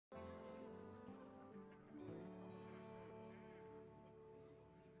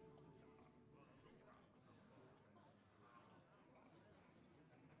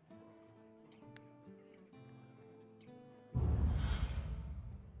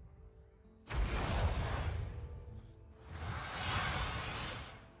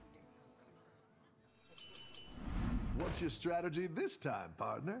What's your strategy this time,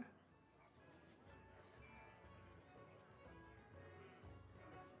 partner?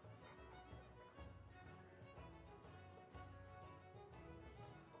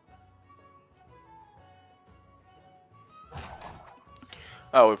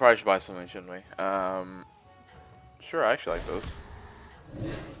 Oh, we probably should buy something, shouldn't we? Sure, I actually like those.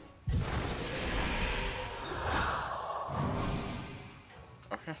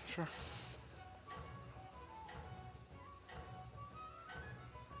 Okay, sure.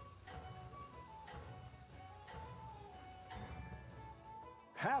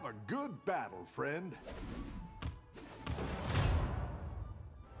 Have a good battle, friend.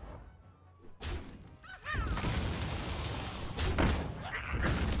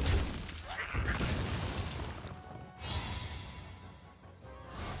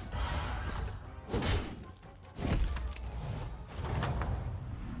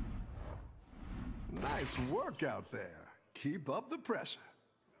 Nice work out there. Keep up the pressure.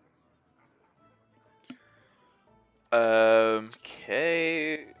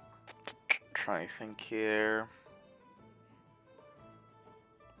 Okay. Trying to think here.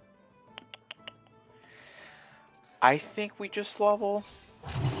 I think we just level.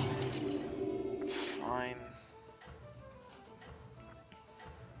 It's fine.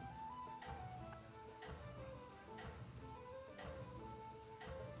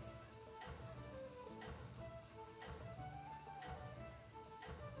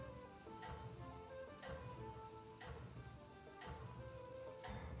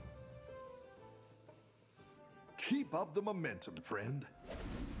 Keep up the momentum, friend.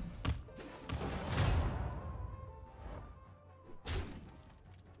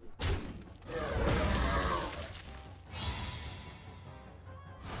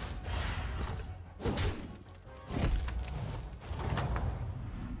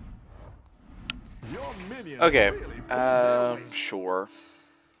 Your minions Okay. really pulled their weight. Sure.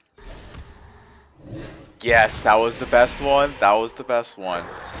 Yes, that was the best one. That was the best one.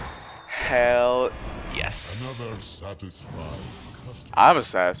 Hell yes. Another satisfied customer. I'm a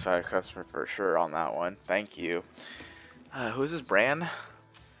satisfied customer for sure on that one. Thank you. Who's this brand?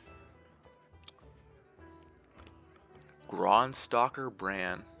 Gronstalker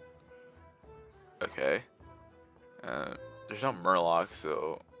brand. Okay. There's no Murloc,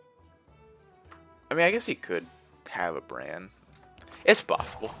 so... I mean, I guess he could have a brand. It's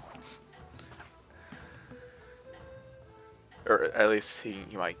possible. Or at least he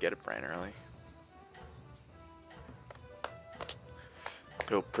might get a brand early.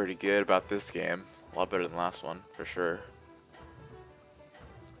 Feel pretty good about this game. A lot better than the last one, for sure.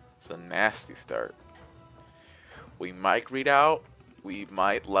 It's a nasty start. We might read out. We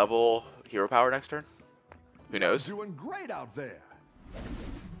might level hero power next turn. Who knows? Doing great out there.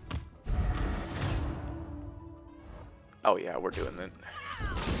 Oh yeah, we're doing it.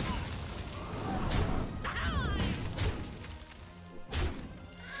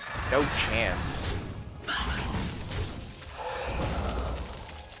 No chance.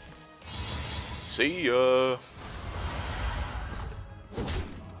 See ya.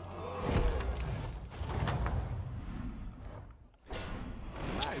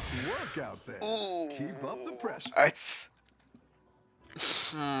 Nice work out there. Ooh. Keep up the pressure. It's...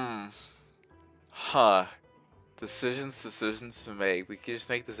 Huh. Decisions to make. We could just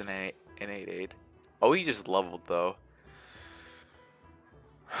make this an 8-8. Oh, he just leveled though.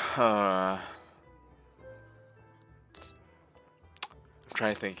 Huh. I'm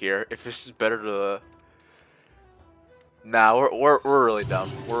trying to think here. If it's just better to... Nah, we're really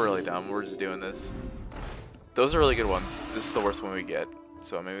dumb. We're really dumb. We're just doing this. Those are really good ones. This is the worst one we get.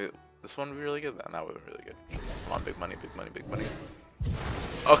 So maybe this one would be really good then. That would be really good. Come on, big money, big money, big money.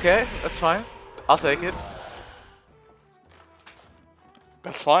 Okay, that's fine. I'll take it.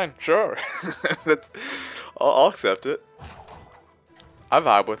 That's fine, sure. I'll accept it. I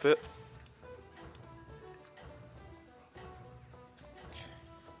vibe with it.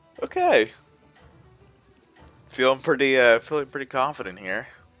 Okay. Feeling pretty confident here.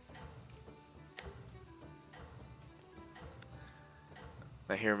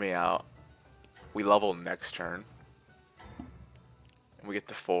 Now hear me out. We level next turn. And we get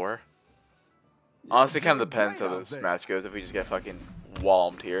to 4. Honestly, kind of depends how this match goes. If we just get fucking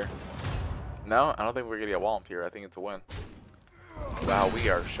walloped here. No, I don't think we're gonna get walloped here. I think it's a win. Wow, we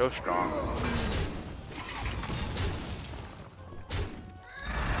are so strong.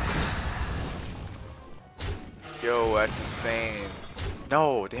 Yo, that's insane.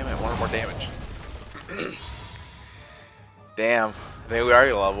 No, damn it, one more damage. Damn, I think we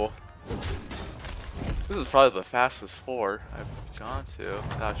already level. This is probably the fastest 4 I've gone to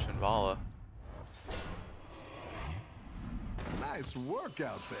without Shinvala. Nice work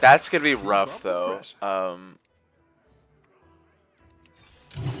out there. That's gonna be Keep rough up the though. pressure.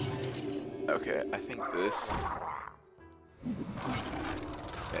 Okay, I think this.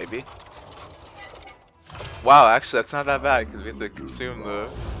 Maybe. Wow, actually that's not that bad because we have to consume the.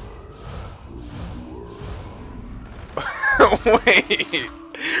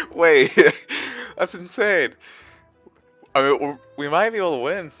 Wait, that's insane. I mean, we might be able to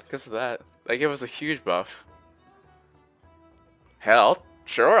win because of that. They give us a huge buff. Hell,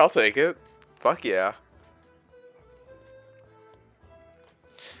 sure, I'll take it. Fuck yeah.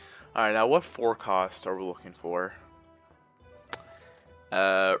 Alright, now what 4 cost are we looking for?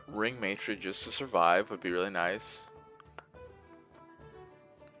 Ring Matrix just to survive would be really nice.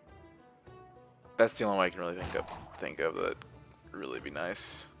 That's the only one I can really think of that would really be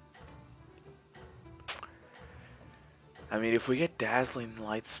nice. I mean, if we get Dazzling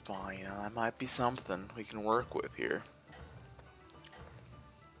Light Spawn, you know, that might be something we can work with here.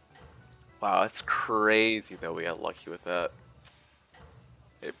 Wow, that's crazy that we got lucky with that.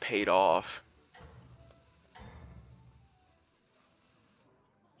 It paid off.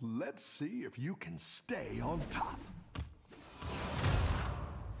 Let's see if you can stay on top.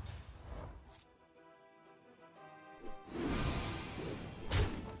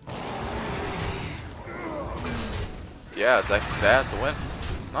 Yeah, it's actually that to win.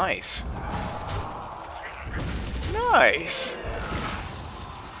 Nice. Nice.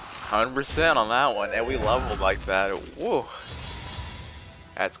 100% on that one, and we leveled like that. Whoa.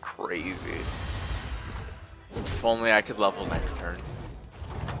 That's crazy. If only I could level next turn.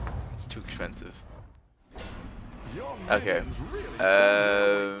 It's too expensive. Okay.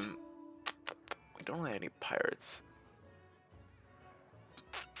 We don't really have any pirates.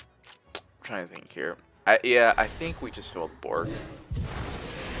 I'm trying to think here. Yeah, I think we just filled Borg.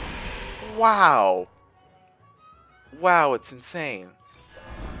 Wow. Wow, it's insane.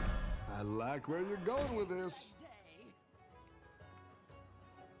 I like where you're going with this.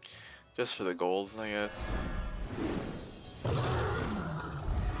 Just for the gold, I guess.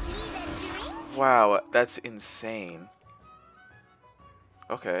 Wow, that's insane.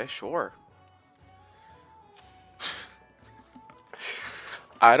 Okay, sure.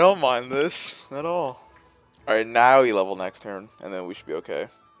 I don't mind this at all. Alright, now we level next turn, and then we should be okay.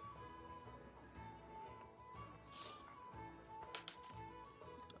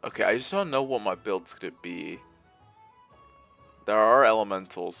 Okay, I just don't know what my build's gonna be. There are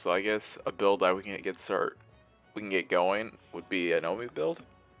elementals, so I guess a build that we can get going would be an Omi build.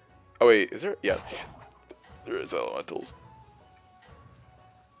 Oh wait, is there? Yeah, there is elementals.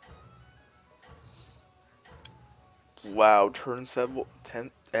 Wow, turn 7,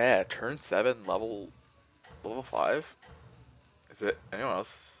 turn 7, level 5. Is it anyone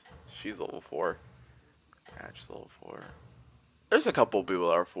else? She's level 4. Yeah, she's level 4. There's a couple people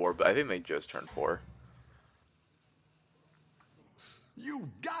that are 4, but I think they just turned 4. You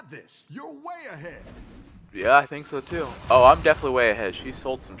got this. You're way ahead. Yeah, I think so too. Oh, I'm definitely way ahead. She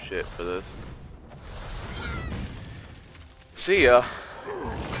sold some shit for this. See ya.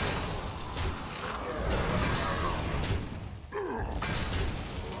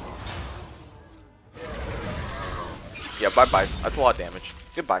 Yeah, bye-bye. That's a lot of damage.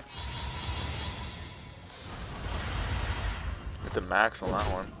 Goodbye. Hit the max on that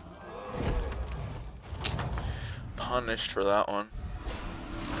one. Punished for that one.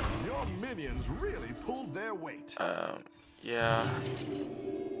 Your minions really pulled their weight. Yeah.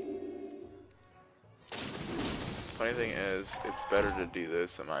 Funny thing is, it's better to do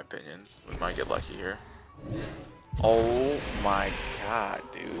this in my opinion. We might get lucky here. Oh my god,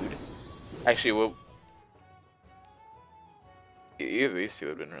 dude. Actually, well, either of these two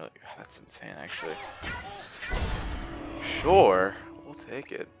would have been really... God, that's insane, actually. Sure, we'll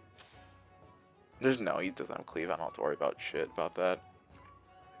take it. There's no, he doesn't have cleave. I don't have to worry about shit about that.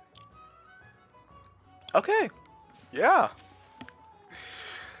 Okay. Yeah.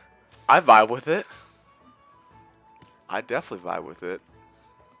 I vibe with it. I definitely vibe with it.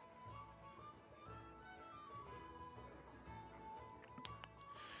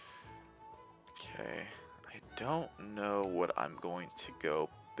 Okay. I don't know what I'm going to go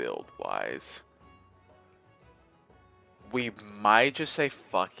build-wise. We might just say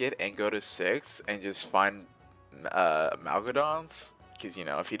fuck it and go to 6 and just find Amalgadons. Because, you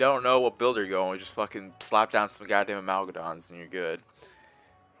know, if you don't know what build you're going, just fucking slap down some goddamn Amalgadons and you're good.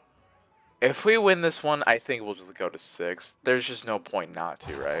 If we win this one, I think we'll just go to 6. There's just no point not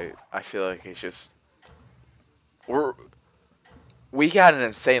to, right? I feel like it's just... We got an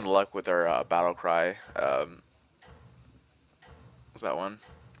insane luck with our battle cry. What's that one?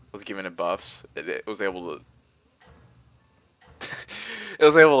 Was giving it buffs. It was able to... It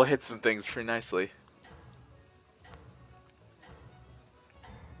was able to hit some things pretty nicely.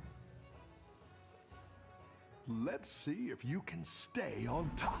 Let's see if you can stay on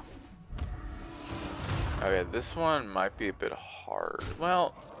top. Okay, this one might be a bit hard.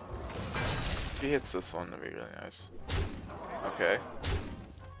 Well, if he hits this one, that'd be really nice. Okay.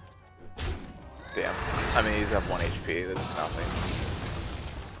 Damn. I mean, he's at 1 HP. That's nothing.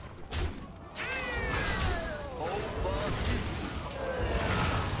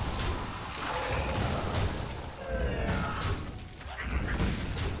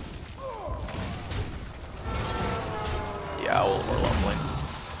 Yeah, we're leveling.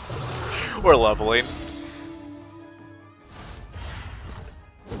 We're leveling.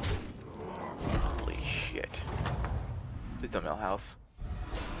 Holy shit. Please don't mill house.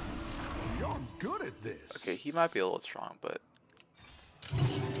 You're good at this. Okay, he might be a little strong, but...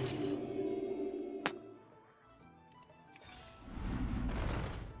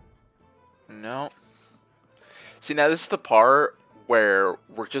 No. See, now this is the part where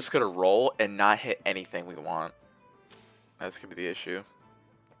we're just gonna roll and not hit anything we want. That's gonna be the issue.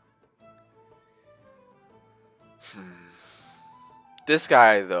 This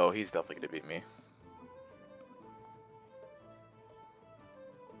guy, though, he's definitely gonna beat me.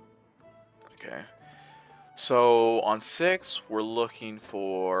 Okay. So, on 6, we're looking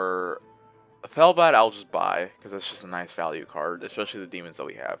for... A Fellbat I'll just buy, because that's just a nice value card, especially the demons that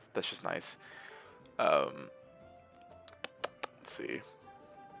we have. That's just nice. Let's see.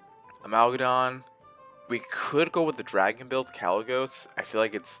 Amalgadon. We could go with the Dragon build, Caligos. I feel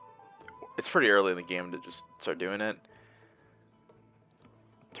like it's pretty early in the game to just start doing it.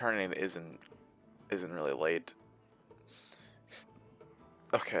 Turning isn't really late.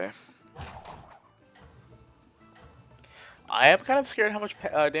 Okay. I am kind of scared how much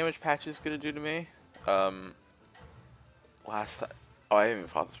damage Patch is gonna do to me. Last time, oh, I haven't even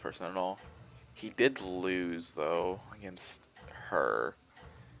fought this person at all. He did lose though against her.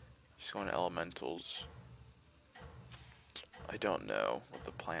 She's going to elementals. I don't know what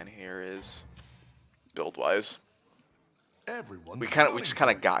the plan here is, build wise. We just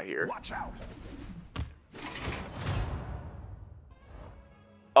kind of got here. Watch out.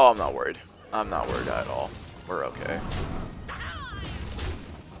 Oh, I'm not worried. I'm not worried at all. We're okay.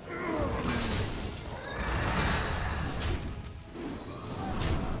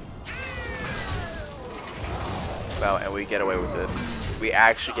 Wow, and we get away with it. We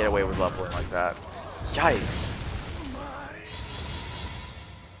actually get away with leveling like that. Yikes.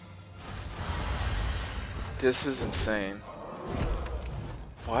 This is insane.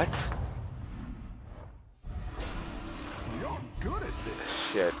 What? You're good at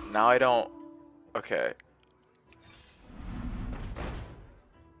this. Shit, now I don't... Okay.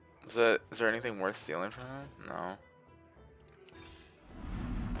 Is there anything worth stealing from him? No.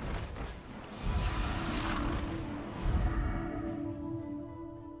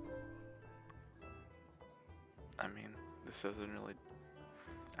 I mean, this doesn't really...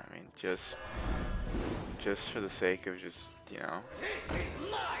 I mean, just for the sake of just, you know,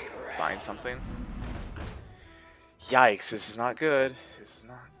 buying something. Yikes, this is not good. This is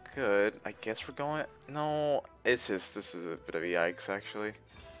not good. I guess we're going... No, it's just, this is a bit of a yikes, actually.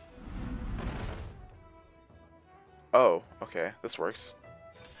 Oh, okay, this works.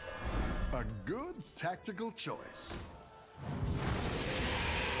 A good tactical choice.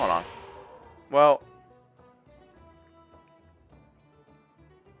 Hold on. Well...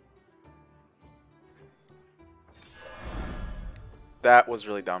 That was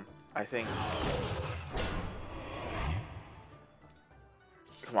really dumb, I think.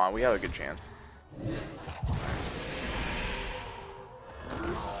 Come on, we have a good chance.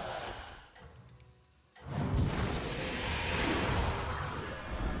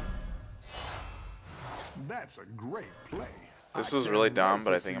 That's a great play. This was really dumb,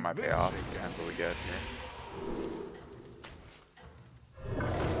 but I think it might pay off. Depends what we get here.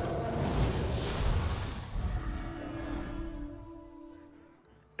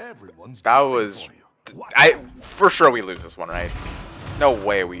 Everyone's That coming was... for you. Watch For sure we lose this one, right? No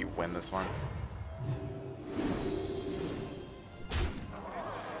way we win this one.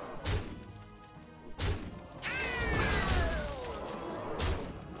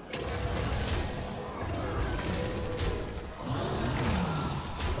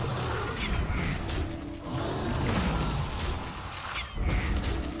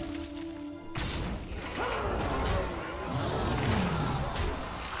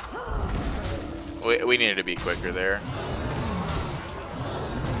 We needed to be quicker there.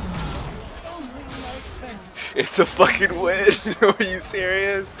 It's a fucking win. Are you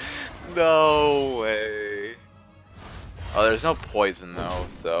serious? No way. Oh, there's no poison though,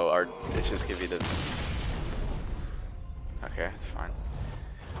 so it's just give you the. Okay, it's fine.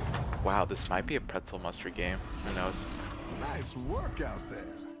 Wow, this might be a pretzel mustard game. Who knows? Nice work out there.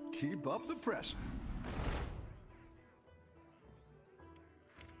 Keep up the pressure.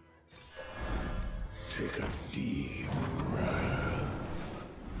 Take a deep breath.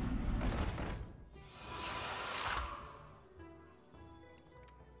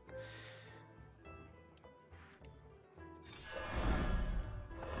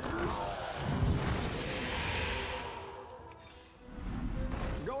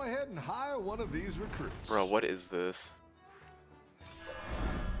 Go ahead and hire one of these recruits. Bro, what is this?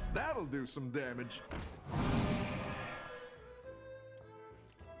 That'll do some damage.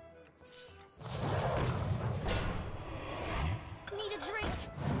 Need a drink.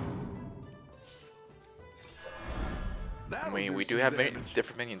 I mean, we do have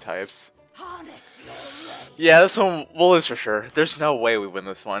different minion types. Honestly. Yeah, this one we'll lose for sure. There's no way we win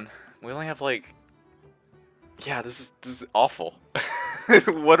this one. We only have like. Yeah, this is awful.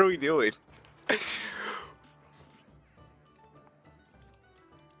 What are we doing?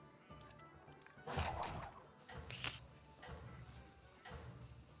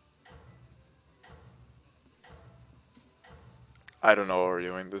 I don't know what we're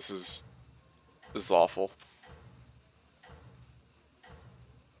doing. This is awful.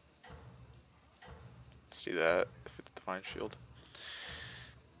 Let's do that if it's Divine Shield.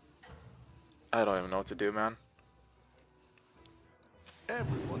 I don't even know what to do, man.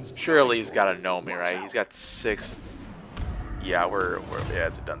 Surely he's got to know me, right? He's got 6. Yeah, yeah,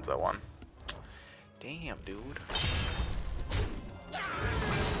 it's a Denzo one. Damn, dude.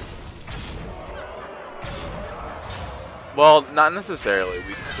 Well, not necessarily.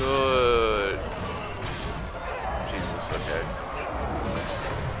 We could. Jesus, okay.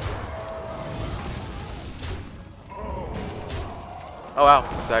 Oh wow,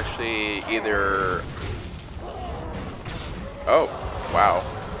 it's actually either. Oh, wow.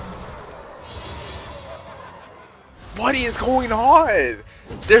 What is going on?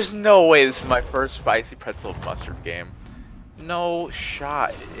 There's no way this is my first spicy pretzel mustard game. No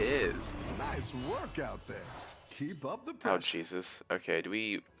shot, it is. Nice work out there. Keep up the pressure. Oh Jesus. Okay, let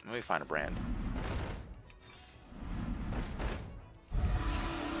me find a brand.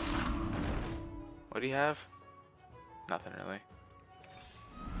 What do you have? Nothing really.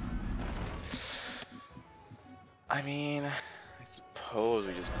 I mean, I suppose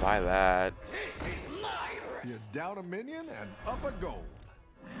we just buy that. This is my breath. You're down a minion and up a gold.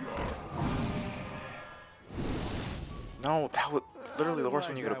 No, that was literally the worst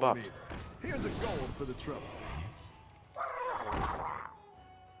when you get a buff. Here's a gold for the trouble.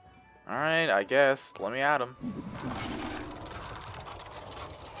 Alright, I guess. Let me at him.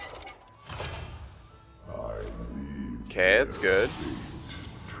 Okay, it's good.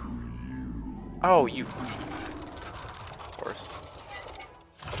 Oh, you. Of course.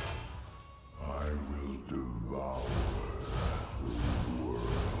 I will devour the world.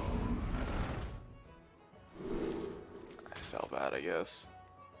 I felt bad, I guess.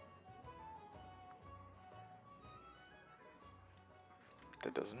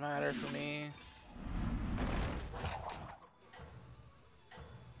 That doesn't matter for me.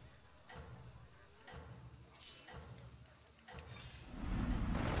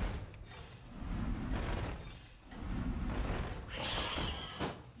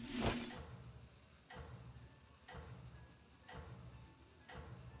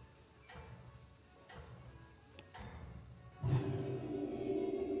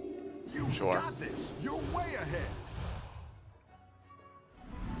 You Sure. got this. You're way ahead.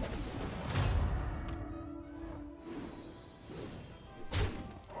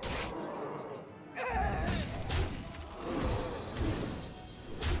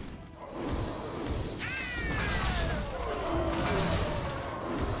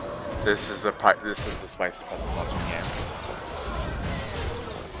 This is the spicy pretzel mustard game.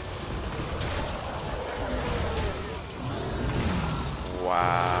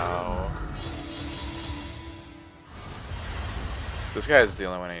 Wow. This guy is the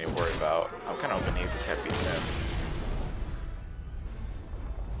only one I need to worry about. I'm kind of hoping he just can't beat him.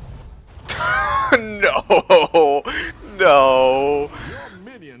 No! No! Your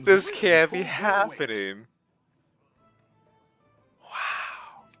minions This will can't be pull their weight. happening.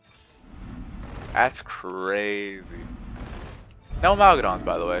 Wow. That's crazy. No Malgadons,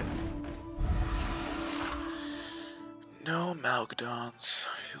 by the way. No Malgadons.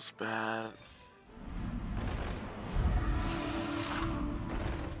 Feels bad.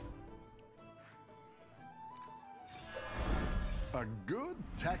 A good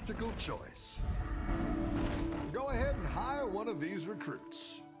tactical choice. Go Go ahead and hire one of these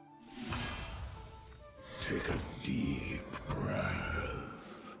recruits. Take a deep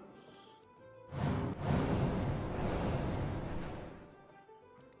breath.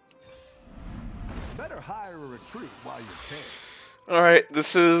 Better hire a recruit while you can. Alright,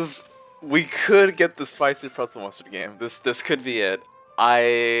 this is... We could get the spicy pretzel mustard game. This could be it.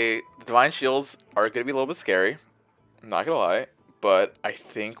 The Divine Shields are gonna be a little bit scary. I'm not gonna lie. But I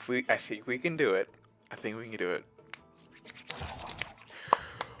think we can do it. I think we can do it.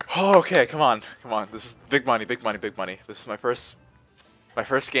 Oh, okay, come on. This is big money, big money, big money. This is my first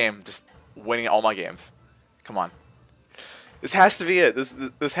game, just winning all my games. Come on. This has to be it.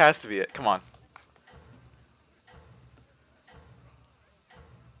 This has to be it. Come on.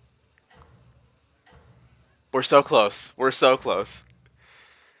 We're so close. We're so close.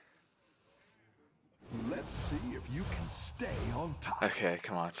 Let's see if you can stay on top. Okay,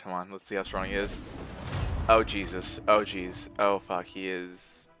 come on. Let's see how strong he is. Oh, Jesus. Oh, jeez. Oh, fuck. He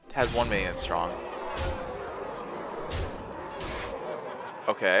has 1 million strong.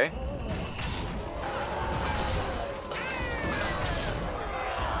 Okay.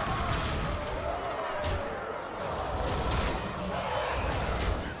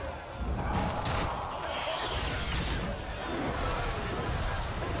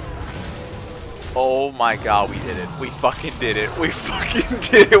 Oh my god, we did it. We fucking did it. We fucking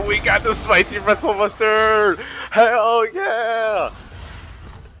did it. We got the spicy pretzel mustard. Hell yeah.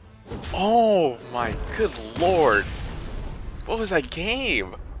 Oh my good lord. What was that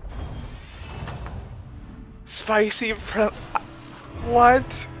game? Spicy pretzel.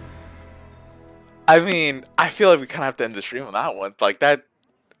 What? I mean, I feel like we kind of have to end the stream on that one. Like that.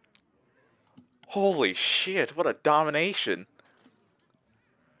 Holy shit, what a domination.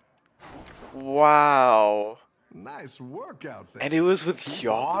 Wow. Nice workout there. And it was with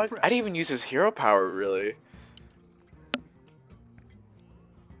Yogg? I didn't even use his hero power, really.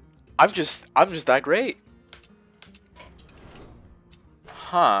 I'm just that great.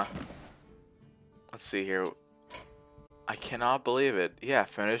 Huh. Let's see here. I cannot believe it. Yeah,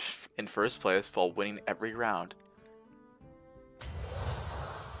 finish in first place while winning every round.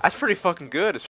 That's pretty fucking good.